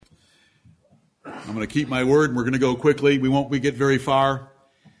I'm going to keep my word, and we're going to go quickly. We won't get very far.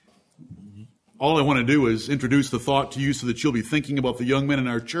 All I want to do is introduce the thought to you so that you'll be thinking about the young men in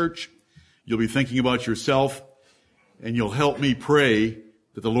our church. You'll be thinking about yourself, and you'll help me pray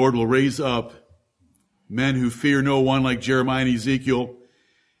that the Lord will raise up men who fear no one like Jeremiah and Ezekiel,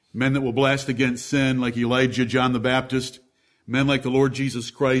 men that will blast against sin like Elijah, John the Baptist, men like the Lord Jesus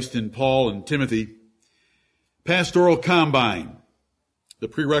Christ and Paul and Timothy. Pastoral Combine, the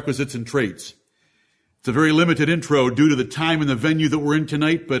prerequisites and traits. It's a very limited intro due to the time and the venue that we're in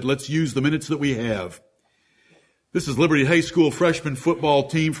tonight, but let's use the minutes that we have. This is Liberty High School freshman football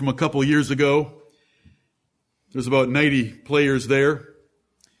team from a couple years ago. There's about 90 players there.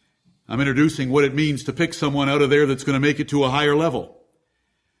 I'm introducing what it means to pick someone out of there that's going to make it to a higher level.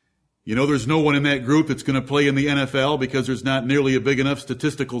 You know, there's no one in that group that's going to play in the NFL because there's not nearly a big enough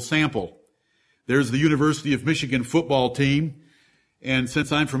statistical sample. There's the University of Michigan football team. And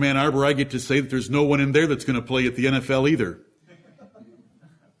since I'm from Ann Arbor, I get to say that there's no one in there that's going to play at the NFL either.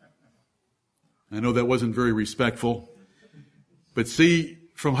 I know that wasn't very respectful. But see,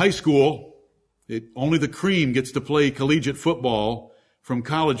 from high school, only the cream gets to play collegiate football. From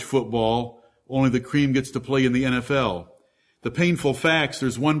college football, only the cream gets to play in the NFL. The painful facts,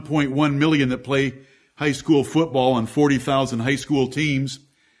 there's 1.1 million that play high school football on 40,000 high school teams.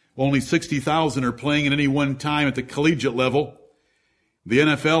 Only 60,000 are playing at any one time at the collegiate level. The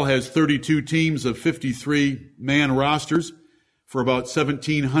NFL has 32 teams of 53-man rosters for about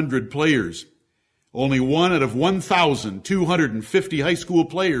 1,700 players. Only one out of 1,250 high school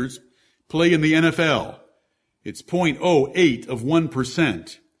players play in the NFL. It's 0.08 of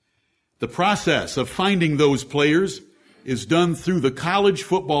 1%. The process of finding those players is done through the college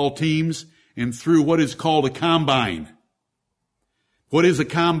football teams and through what is called a combine. What is a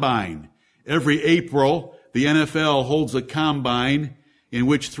combine? Every April, the NFL holds a combine in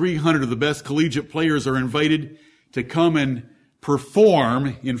which 300 of the best collegiate players are invited to come and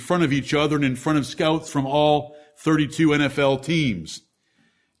perform in front of each other and in front of scouts from all 32 NFL teams.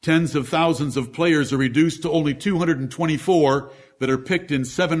 Tens of thousands of players are reduced to only 224 that are picked in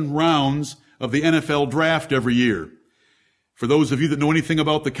 7 rounds of the NFL draft every year. For those of you that know anything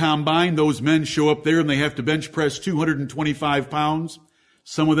about the combine, those men show up there and they have to bench press 225 pounds.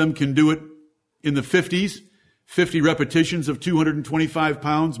 Some of them can do it in the 50s. 50 repetitions of 225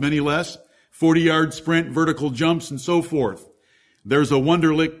 pounds, many less, 40-yard sprint, vertical jumps, and so forth. There's a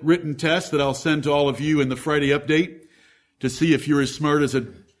Wonderlic written test that I'll send to all of you in the Friday update to see if you're as smart as a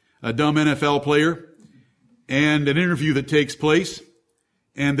dumb NFL player, and an interview that takes place,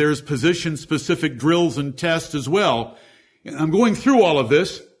 and there's position-specific drills and tests as well. And I'm going through all of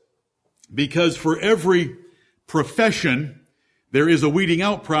this because for every profession, there is a weeding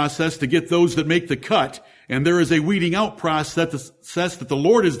out process to get those that make the cut. And there is a weeding out process that the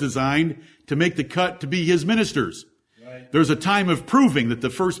Lord has designed to make the cut to be His ministers. Right. There's a time of proving that the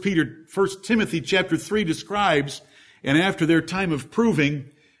 1 Timothy chapter 3 describes. And after their time of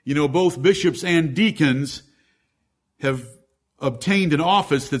proving, you know, both bishops and deacons have obtained an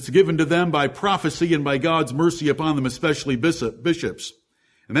office that's given to them by prophecy and by God's mercy upon them, especially bishops.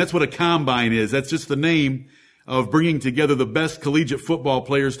 And that's what a combine is. That's just the name of bringing together the best collegiate football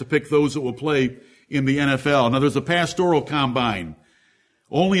players to pick those that will play in the NFL. Now, there's a pastoral combine.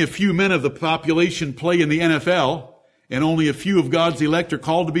 Only a few men of the population play in the NFL, and only a few of God's elect are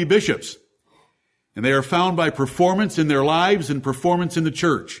called to be bishops. And they are found by performance in their lives and performance in the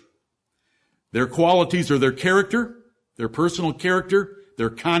church. Their qualities are their character, their personal character, their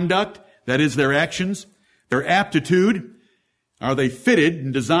conduct, that is their actions, their aptitude. Are they fitted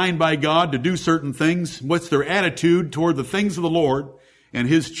and designed by God to do certain things? What's their attitude toward the things of the Lord and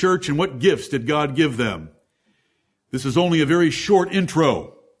His church, and what gifts did God give them? This is only a very short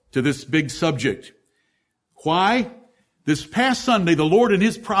intro to this big subject. Why? This past Sunday, the Lord in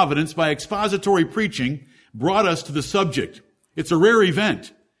His providence, by expository preaching, brought us to the subject. It's a rare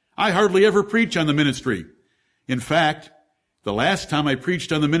event. I hardly ever preach on the ministry. In fact, the last time I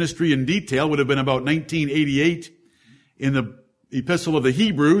preached on the ministry in detail would have been about 1988 in the Epistle of the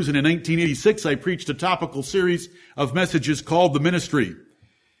Hebrews, and in 1986 I preached a topical series of messages called The Ministry.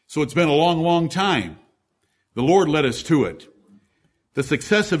 So it's been a long, long time. The Lord led us to it. The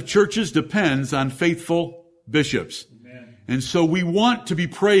success of churches depends on faithful bishops. Amen. And so we want to be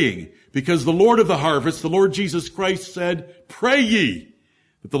praying, because the Lord of the harvest, the Lord Jesus Christ said, "Pray ye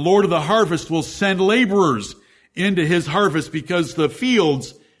that the Lord of the harvest will send laborers into His harvest, because the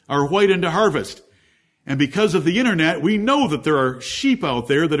fields are white unto harvest." And because of the internet, we know that there are sheep out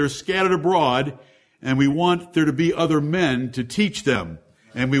there that are scattered abroad, and we want there to be other men to teach them.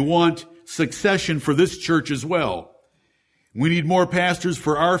 And we want succession for this church as well. We need more pastors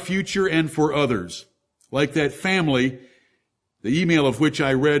for our future and for others. Like that family, the email of which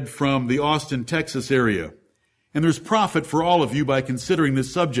I read from the Austin, Texas area. And there's profit for all of you by considering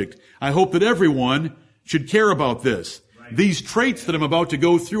this subject. I hope that everyone should care about this. Right. These traits that I'm about to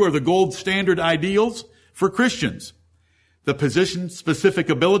go through are the gold standard ideals for Christians. The position-specific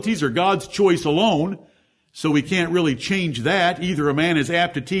abilities are God's choice alone, so we can't really change that. Either a man is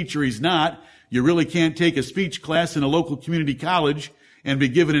apt to teach or he's not. You really can't take a speech class in a local community college and be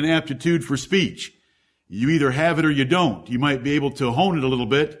given an aptitude for speech. You either have it or you don't. You might be able to hone it a little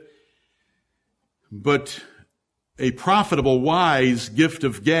bit, but a profitable, wise gift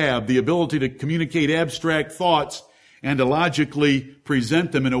of gab, the ability to communicate abstract thoughts and to logically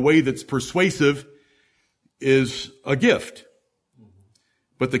present them in a way that's persuasive, is a gift.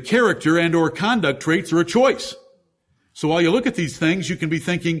 But the character and or conduct traits are a choice. So while you look at these things, you can be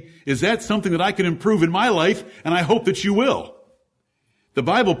thinking, is that something that I can improve in my life? And I hope that you will. The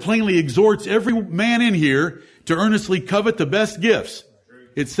Bible plainly exhorts every man in here to earnestly covet the best gifts.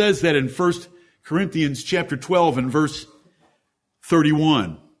 It says that in 1 Corinthians chapter 12 and verse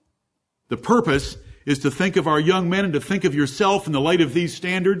 31. The purpose is to think of our young men and to think of yourself in the light of these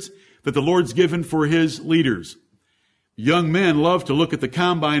standards that the Lord's given for His leaders. Young men love to look at the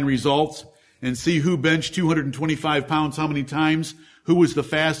combine results and see who benched 225 pounds how many times, who was the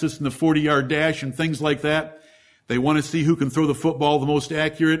fastest in the 40-yard dash and things like that. They want to see who can throw the football the most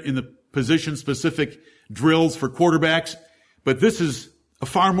accurate in the position-specific drills for quarterbacks. But this is a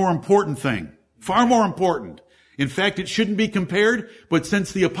far more important thing. Far more important. In fact, it shouldn't be compared, but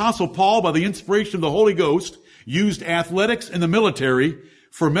since the Apostle Paul, by the inspiration of the Holy Ghost, used athletics and the military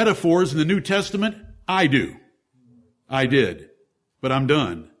for metaphors in the New Testament, I do. I did. But I'm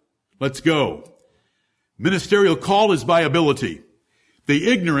done. Let's go. Ministerial call is by ability.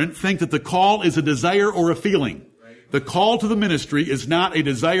 The ignorant think that the call is a desire or a feeling. The call to the ministry is not a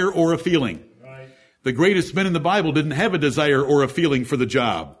desire or a feeling. The greatest men in the Bible didn't have a desire or a feeling for the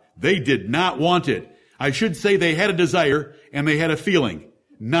job. They did not want it. I should say they had a desire and they had a feeling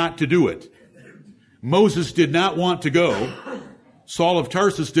not to do it. Moses did not want to go. Saul of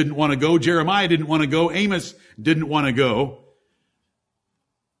Tarsus didn't want to go. Jeremiah didn't want to go. Amos didn't want to go.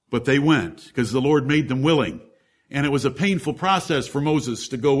 But they went because the Lord made them willing. And it was a painful process for Moses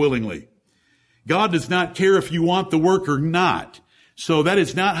to go willingly. God does not care if you want the work or not. So that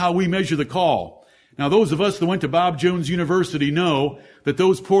is not how we measure the call. Now, those of us that went to Bob Jones University know that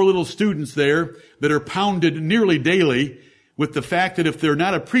those poor little students there that are pounded nearly daily with the fact that if they're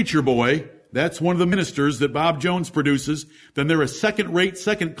not a preacher boy, that's one of the ministers that Bob Jones produces, then they're a second-rate,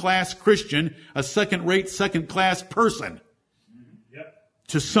 second-class Christian, a second-rate, second-class person. Yep.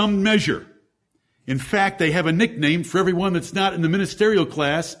 To some measure. In fact, they have a nickname for everyone that's not in the ministerial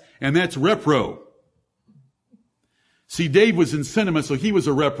class, and that's repro. See, Dave was in cinema, so he was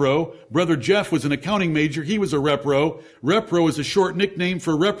a repro. Brother Jeff was an accounting major. He was a repro. Repro is a short nickname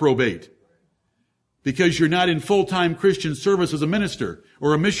for reprobate. Because you're not in full-time Christian service as a minister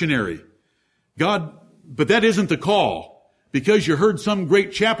or a missionary. But that isn't the call. Because you heard some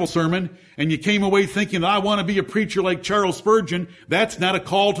great chapel sermon and you came away thinking, I want to be a preacher like Charles Spurgeon, that's not a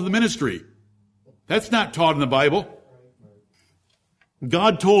call to the ministry. That's not taught in the Bible.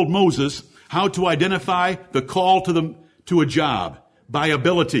 God told Moses how to identify the call to a job by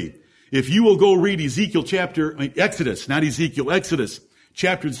ability. If you will go read Exodus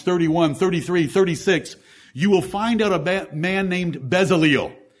chapters 31, 33, 36, you will find out a man named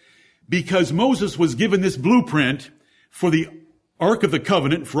Bezaleel. Because Moses was given this blueprint for the Ark of the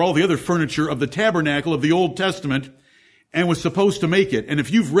Covenant, for all the other furniture of the tabernacle of the Old Testament, and was supposed to make it. And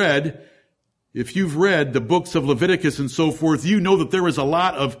if you've read the books of Leviticus and so forth, you know that there is a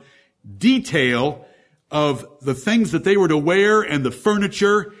lot of detail of the things that they were to wear and the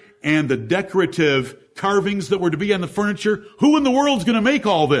furniture and the decorative carvings that were to be on the furniture. Who in the world's going to make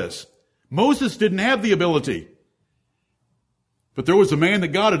all this? Moses didn't have the ability. But there was a man that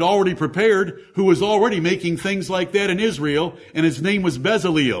God had already prepared who was already making things like that in Israel, and his name was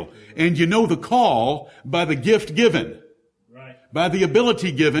Bezaleel. And you know the call by the gift given. By the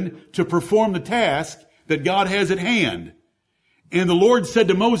ability given to perform the task that God has at hand. And the Lord said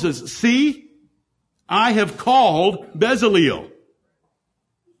to Moses, see, I have called Bezaleel.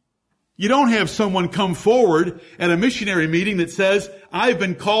 You don't have someone come forward at a missionary meeting that says, I've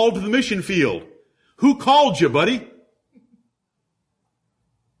been called to the mission field. Who called you, buddy?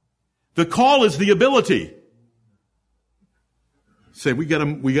 The call is the ability. Say, we gotta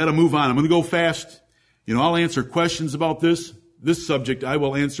move on. I'm gonna go fast. I'll answer questions about this subject.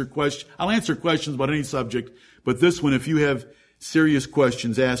 I'll answer questions about any subject, but this one, if you have serious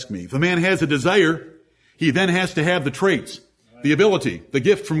questions, ask me. If a man has a desire, he then has to have the traits, the ability, the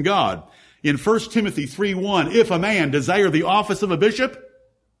gift from God. In 1 Timothy 3:1, if a man desire the office of a bishop,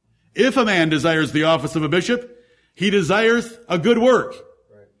 if a man desires the office of a bishop, he desires a good work.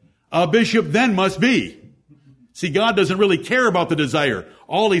 A bishop then must be. See, God doesn't really care about the desire.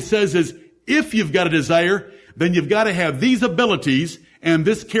 All he says is, if you've got a desire, then you've got to have these abilities and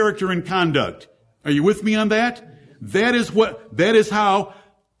this character and conduct. Are you with me on that? That is how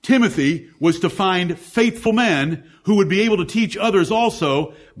Timothy was to find faithful men who would be able to teach others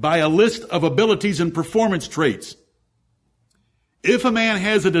also by a list of abilities and performance traits. If a man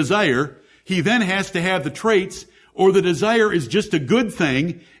has a desire, he then has to have the traits, or the desire is just a good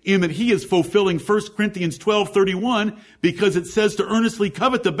thing in that he is fulfilling 1 Corinthians 12:31 because it says to earnestly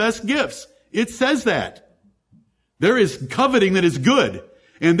covet the best gifts. It says that. There is coveting that is good,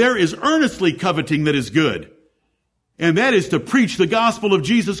 and there is earnestly coveting that is good. And that is to preach the gospel of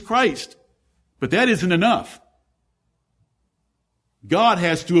Jesus Christ. But that isn't enough. God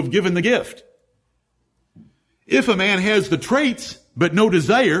has to have given the gift. If a man has the traits, but no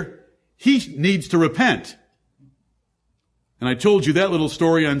desire, he needs to repent. And I told you that little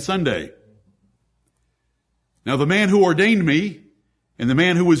story on Sunday. Now the man who ordained me, and the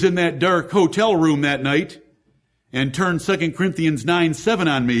man who was in that dark hotel room that night, and turned 2 Corinthians 9:7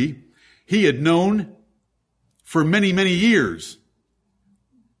 on me, he had known for many, many years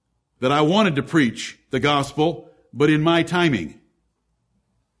that I wanted to preach the gospel, but in my timing.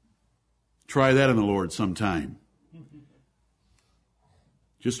 Try that on the Lord sometime.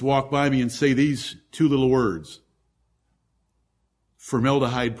 Just walk by me and say these two little words.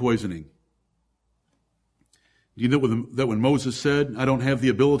 Formaldehyde poisoning. Do you know that when Moses said, I don't have the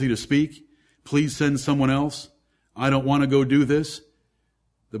ability to speak, please send someone else. I don't want to go do this.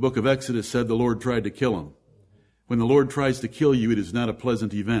 The book of Exodus said the Lord tried to kill him. When the Lord tries to kill you, it is not a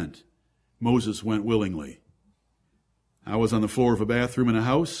pleasant event. Moses went willingly. I was on the floor of a bathroom in a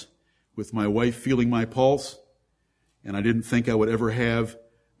house with my wife feeling my pulse, and I didn't think I would ever have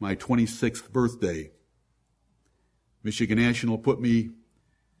my 26th birthday. Michigan National put me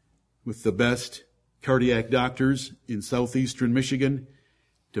with the best cardiac doctors in southeastern Michigan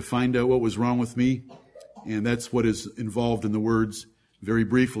to find out what was wrong with me, and that's what is involved in the words, very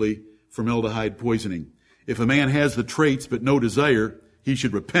briefly, formaldehyde poisoning. If a man has the traits but no desire, he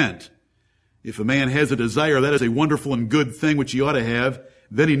should repent. If a man has a desire, that is a wonderful and good thing which he ought to have,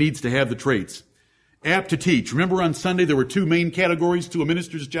 then he needs to have the traits. Apt to teach. Remember on Sunday there were two main categories to a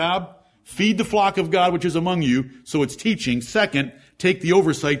minister's job? Feed the flock of God which is among you, so it's teaching. Second, take the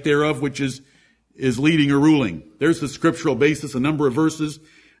oversight thereof, which is leading or ruling. There's the scriptural basis, a number of verses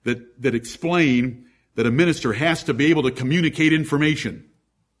that explain that a minister has to be able to communicate information.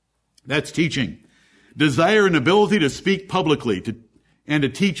 That's teaching. Desire and ability to speak publicly and to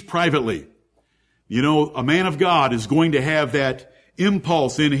teach privately. You know, a man of God is going to have that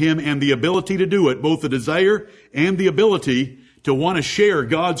impulse in him and the ability to do it, both the desire and the ability to want to share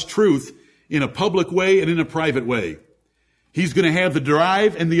God's truth in a public way and in a private way. He's going to have the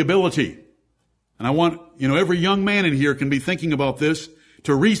drive and the ability. And I want, every young man in here can be thinking about this,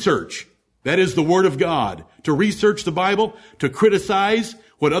 to research. That is the Word of God. To research the Bible, to criticize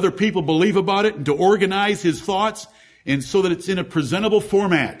what other people believe about it, and to organize his thoughts, and so that it's in a presentable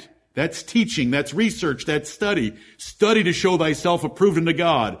format. That's teaching, that's research, that's study. Study to show thyself approved unto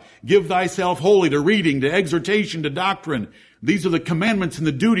God. Give thyself wholly to reading, to exhortation, to doctrine. These are the commandments and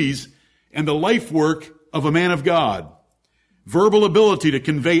the duties and the life work of a man of God. Verbal ability to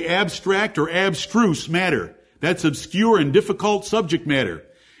convey abstract or abstruse matter. That's obscure and difficult subject matter.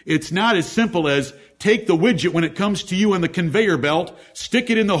 It's not as simple as take the widget when it comes to you on the conveyor belt, stick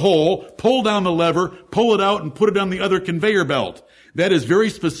it in the hole, pull down the lever, pull it out, and put it on the other conveyor belt. That is very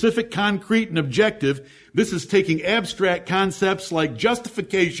specific, concrete, and objective. This is taking abstract concepts like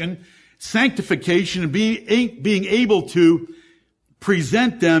justification, sanctification, and being able to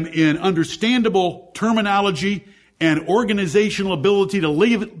present them in understandable terminology and organizational ability to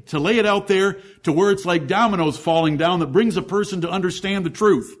lay it out there to where it's like dominoes falling down that brings a person to understand the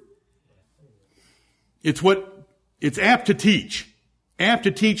truth. It's apt to teach. Apt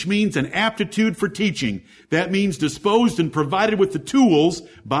to teach means an aptitude for teaching. That means disposed and provided with the tools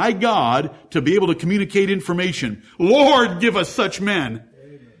by God to be able to communicate information. Lord, give us such men.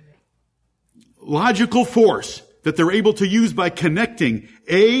 Amen. Logical force that they're able to use by connecting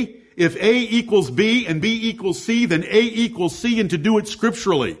if A equals B and B equals C, then A equals C, and to do it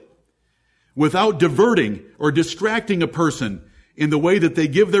scripturally without diverting or distracting a person in the way that they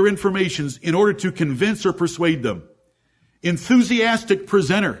give their information in order to convince or persuade them. Enthusiastic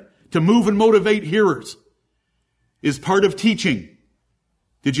presenter to move and motivate hearers is part of teaching.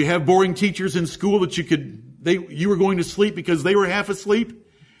 Did you have boring teachers in school that you were going to sleep because they were half asleep?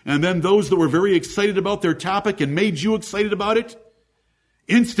 And then those that were very excited about their topic and made you excited about it?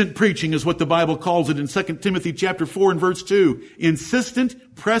 Instant preaching is what the Bible calls it in 2 Timothy chapter 4 and verse 2.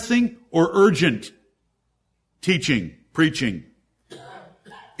 Insistent, pressing, or urgent teaching, preaching.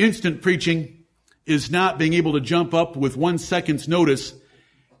 Instant preaching is not being able to jump up with 1 second's notice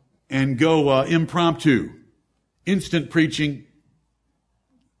and go impromptu. Instant preaching,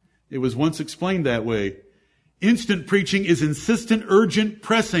 it was once explained that way. Instant preaching is insistent, urgent,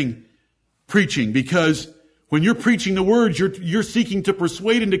 pressing preaching, because when you're preaching the words, you're seeking to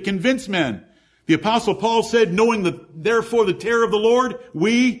persuade and to convince men. The Apostle Paul said, knowing therefore the terror of the Lord,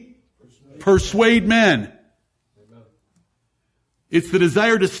 we persuade men. It's the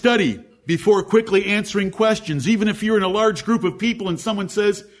desire to study before quickly answering questions. Even if you're in a large group of people and someone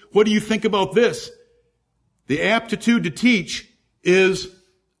says, what do you think about this? The aptitude to teach is,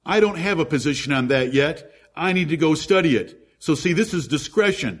 I don't have a position on that yet. I need to go study it. So see, this is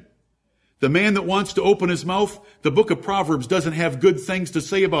discretion. The man that wants to open his mouth, the book of Proverbs doesn't have good things to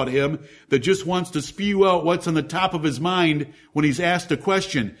say about him, that just wants to spew out what's on the top of his mind when he's asked a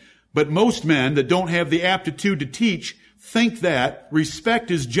question. But most men that don't have the aptitude to teach think that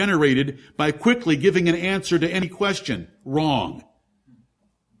respect is generated by quickly giving an answer to any question. Wrong.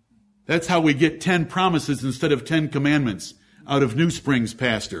 That's how we get 10 promises instead of 10 commandments out of New Springs,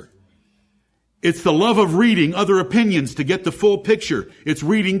 Pastor. It's the love of reading other opinions to get the full picture. It's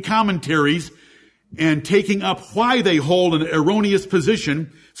reading commentaries and taking up why they hold an erroneous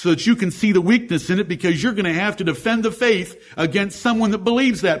position so that you can see the weakness in it, because you're going to have to defend the faith against someone that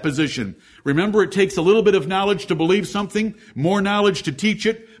believes that position. Remember, it takes a little bit of knowledge to believe something, more knowledge to teach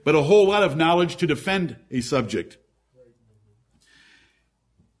it, but a whole lot of knowledge to defend a subject.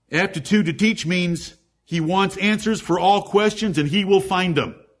 Aptitude to teach means he wants answers for all questions and he will find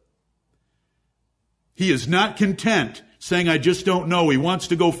them. He is not content saying, I just don't know. He wants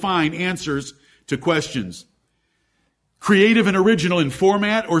to go find answers to questions. Creative and original in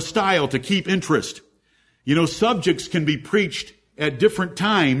format or style to keep interest. You know, subjects can be preached at different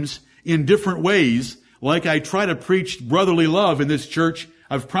times in different ways. Like I try to preach brotherly love in this church.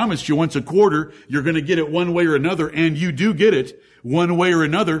 I've promised you once a quarter, you're going to get it one way or another, and you do get it one way or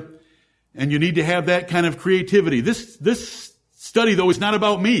another. And you need to have that kind of creativity. This study, though, is not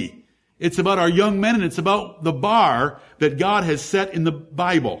about me. It's about our young men, and it's about the bar that God has set in the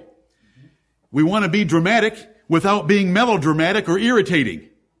Bible. We want to be dramatic without being melodramatic or irritating,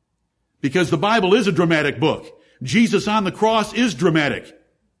 because the Bible is a dramatic book. Jesus on the cross is dramatic.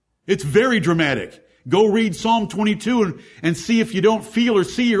 It's very dramatic. Go read Psalm 22 and see if you don't feel or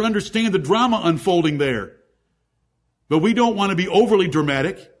see or understand the drama unfolding there. But we don't want to be overly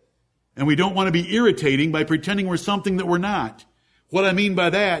dramatic, and we don't want to be irritating by pretending we're something that we're not. What I mean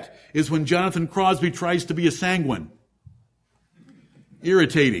by that is when Jonathan Crosby tries to be a sanguine.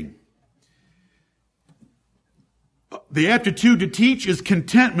 Irritating. The aptitude to teach is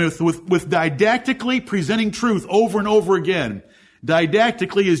contentment with didactically presenting truth over and over again.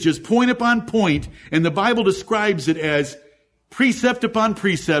 Didactically is just point upon point, and the Bible describes it as precept upon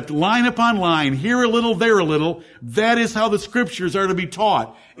precept, line upon line, here a little, there a little. That is how the scriptures are to be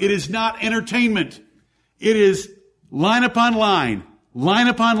taught. It is not entertainment. It is line upon line, line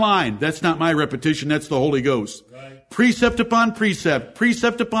upon line. That's not my repetition, that's the Holy Ghost. Right. Precept upon precept,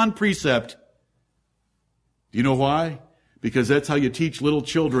 precept upon precept. Do you know why? Because that's how you teach little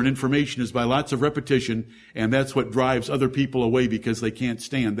children information, is by lots of repetition, and that's what drives other people away because they can't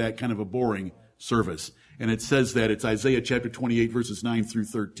stand that kind of a boring service. And it says that. It's Isaiah chapter 28, verses 9 through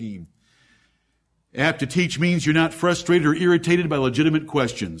 13. Apt to teach means you're not frustrated or irritated by legitimate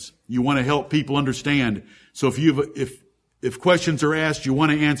questions. You want to help people understand. So if questions are asked, you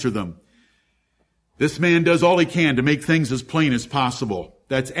want to answer them. This man does all he can to make things as plain as possible.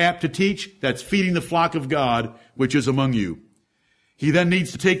 That's apt to teach. That's feeding the flock of God, which is among you. He then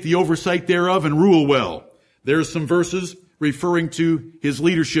needs to take the oversight thereof and rule well. There's some verses referring to his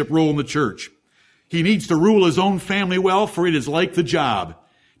leadership role in the church. He needs to rule his own family well, for it is like the job.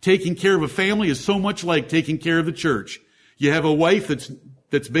 Taking care of a family is so much like taking care of the church. You have a wife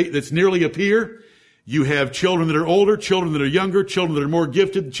that's nearly a peer. You have children that are older, children that are younger, children that are more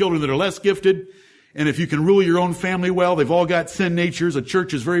gifted, children that are less gifted. And if you can rule your own family well, they've all got sin natures. A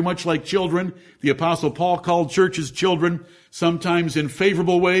church is very much like children. The Apostle Paul called churches children, sometimes in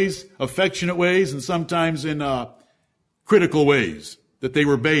favorable ways, affectionate ways, and sometimes in critical ways, that they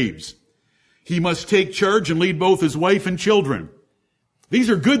were babes. He must take charge and lead both his wife and children. These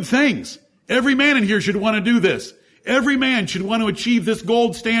are good things. Every man in here should want to do this. Every man should want to achieve this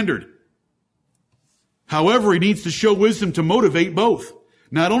gold standard. However, he needs to show wisdom to motivate both.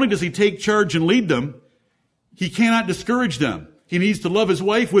 Not only does he take charge and lead them, he cannot discourage them. He needs to love his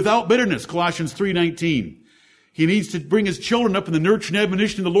wife without bitterness, Colossians 3:19. He needs to bring his children up in the nurture and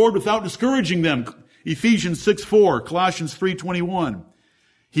admonition of the Lord without discouraging them, Ephesians 6:4, Colossians 3:21.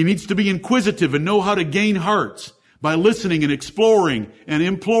 He needs to be inquisitive and know how to gain hearts by listening and exploring and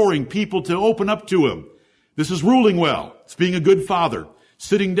imploring people to open up to him. This is ruling well. It's being a good father,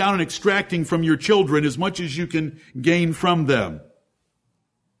 sitting down and extracting from your children as much as you can gain from them.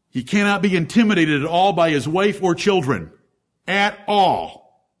 He cannot be intimidated at all by his wife or children. At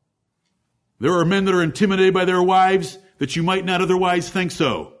all. There are men that are intimidated by their wives that you might not otherwise think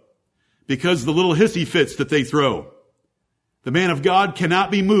so, because of the little hissy fits that they throw. The man of God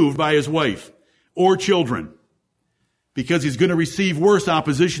cannot be moved by his wife or children, because he's going to receive worse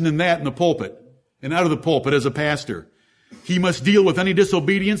opposition than that in the pulpit and out of the pulpit as a pastor. He must deal with any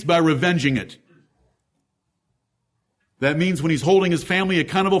disobedience by revenging it. That means when he's holding his family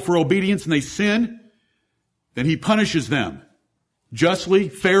accountable for obedience and they sin, then he punishes them justly,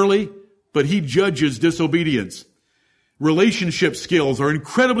 fairly, but he judges disobedience. Relationship skills are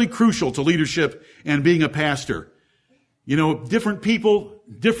incredibly crucial to leadership and being a pastor. You know, different people,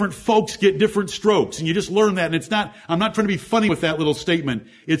 different folks get different strokes, and you just learn that. And I'm not trying to be funny with that little statement.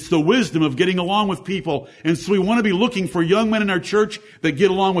 It's the wisdom of getting along with people. And so we want to be looking for young men in our church that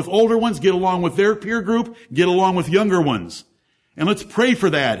get along with older ones, get along with their peer group, get along with younger ones. And let's pray for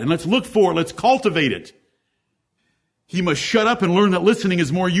that, and let's look for it, let's cultivate it. He must shut up and learn that listening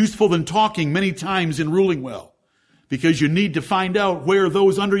is more useful than talking many times in ruling well. Because you need to find out where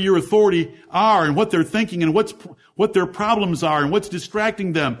those under your authority are and what they're thinking and what their problems are and what's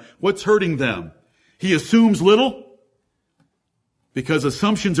distracting them, what's hurting them. He assumes little because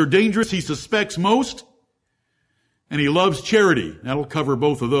assumptions are dangerous. He suspects most, and he loves charity. That'll cover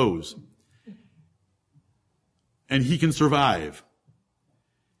both of those. And he can survive.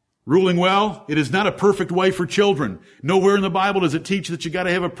 Ruling well, it is not a perfect wife or children. Nowhere in the Bible does it teach that you got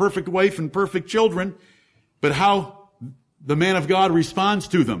to have a perfect wife and perfect children, but how the man of God responds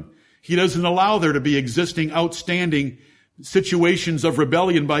to them. He doesn't allow there to be existing outstanding situations of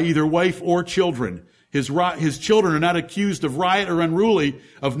rebellion by either wife or children. His children are not accused of riot or unruly,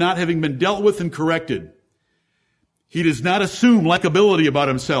 of not having been dealt with and corrected. He does not assume likability about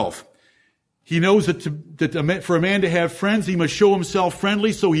himself. He knows that for a man to have friends, he must show himself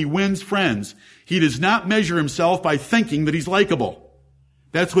friendly, so he wins friends. He does not measure himself by thinking that he's likable.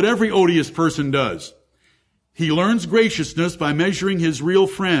 That's what every odious person does. He learns graciousness by measuring his real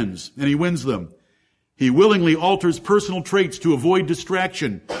friends, and he wins them. He willingly alters personal traits to avoid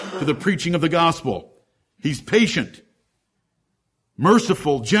distraction to the preaching of the gospel. He's patient,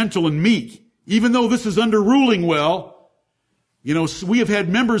 merciful, gentle, and meek. Even though this is under ruling well, you know, we have had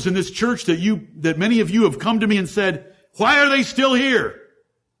members in this church that many of you have come to me and said, why are they still here?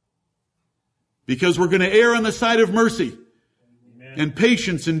 Because we're going to err on the side of mercy. Amen. And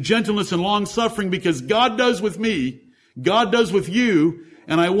patience and gentleness and long suffering, because God does with me, God does with you,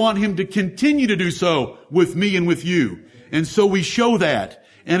 and I want him to continue to do so with me and with you. And so we show that.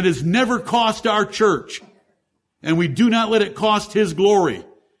 And it has never cost our church. And we do not let it cost his glory.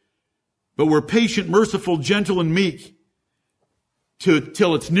 But we're patient, merciful, gentle, and meek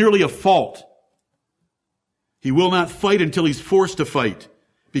till it's nearly a fault. He will not fight until he's forced to fight,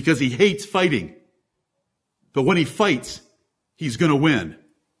 because he hates fighting. But when he fights, he's going to win.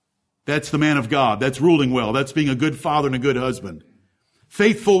 That's the man of God. That's ruling well. That's being a good father and a good husband.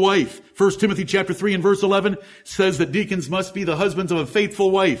 Faithful wife. 1 Timothy chapter 3 and verse 11 says that deacons must be the husbands of a faithful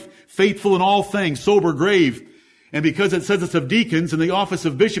wife, faithful in all things, sober, grave. And because it says it's of deacons, and the office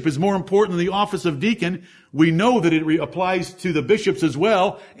of bishop is more important than the office of deacon, we know that it applies to the bishops as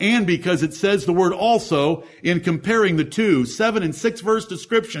well, and because it says the word also in comparing the two, 7 and 6 verse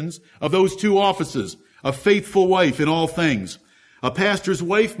descriptions of those two offices. A faithful wife in all things. A pastor's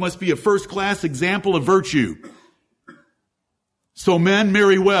wife must be a first-class example of virtue. So men,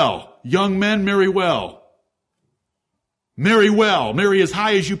 marry well. Young men, marry well. Marry well. Marry as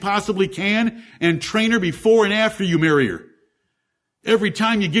high as you possibly can, and train her before and after you marry her. Every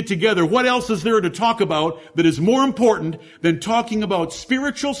time you get together, what else is there to talk about that is more important than talking about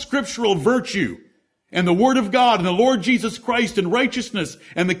spiritual, scriptural virtue and the Word of God and the Lord Jesus Christ and righteousness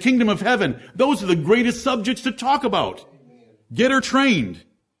and the kingdom of heaven? Those are the greatest subjects to talk about. Get her trained.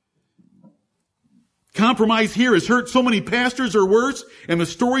 Compromise here has hurt so many pastors or worse, and the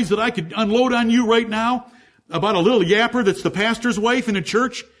stories that I could unload on you right now about a little yapper that's the pastor's wife in a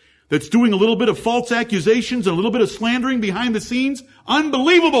church that's doing a little bit of false accusations and a little bit of slandering behind the scenes.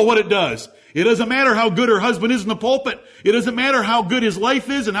 Unbelievable what it does. It doesn't matter how good her husband is in the pulpit. It doesn't matter how good his life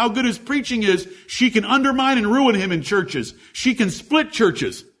is and how good his preaching is. She can undermine and ruin him in churches. She can split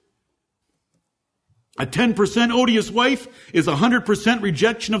churches. A 10% odious wife is 100%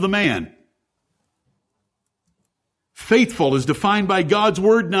 rejection of the man. Faithful is defined by God's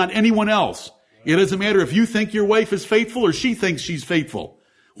word, not anyone else. It doesn't matter if you think your wife is faithful or she thinks she's faithful.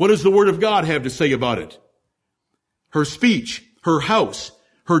 What does the word of God have to say about it? Her speech, her house,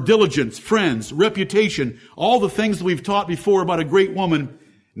 her diligence, friends, reputation, all the things that we've taught before about a great woman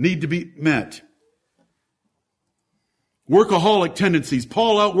need to be met. Workaholic tendencies.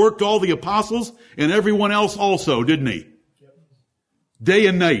 Paul outworked all the apostles and everyone else also, didn't he? Day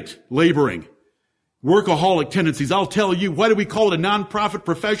and night, laboring. Workaholic tendencies. I'll tell you, why do we call it a non-profit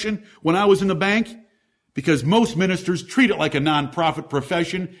profession when I was in the bank? Because most ministers treat it like a non-profit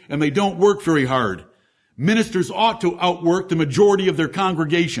profession and they don't work very hard. Ministers ought to outwork the majority of their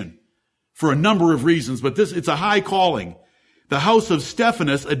congregation for a number of reasons, but it's a high calling. The house of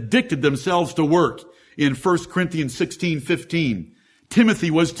Stephanas addicted themselves to work in 1 Corinthians 16:15.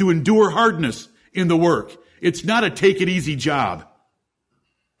 Timothy was to endure hardness in the work. It's not a take it easy job.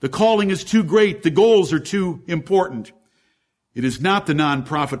 The calling is too great. The goals are too important. It is not the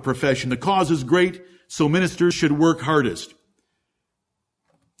non-profit profession. The cause is great, so ministers should work hardest.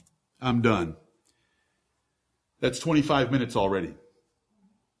 I'm done. That's 25 minutes already.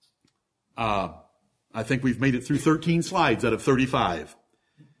 I think we've made it through 13 slides out of 35.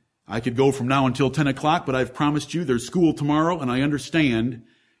 I could go from now until 10 o'clock, but I've promised you there's school tomorrow, and I understand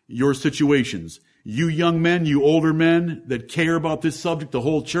your situations. You young men, you older men that care about this subject, the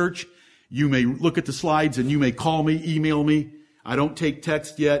whole church, you may look at the slides and you may call me, email me. I don't take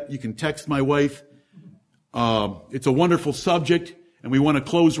text yet. You can text my wife. It's a wonderful subject, and we want to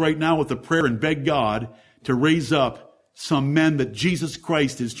close right now with a prayer and beg God to raise up some men that Jesus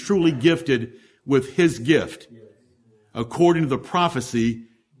Christ is truly gifted with His gift, according to the prophecy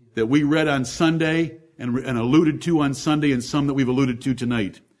that we read on Sunday and alluded to on Sunday and some that we've alluded to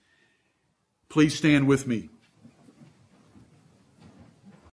tonight. Please stand with me.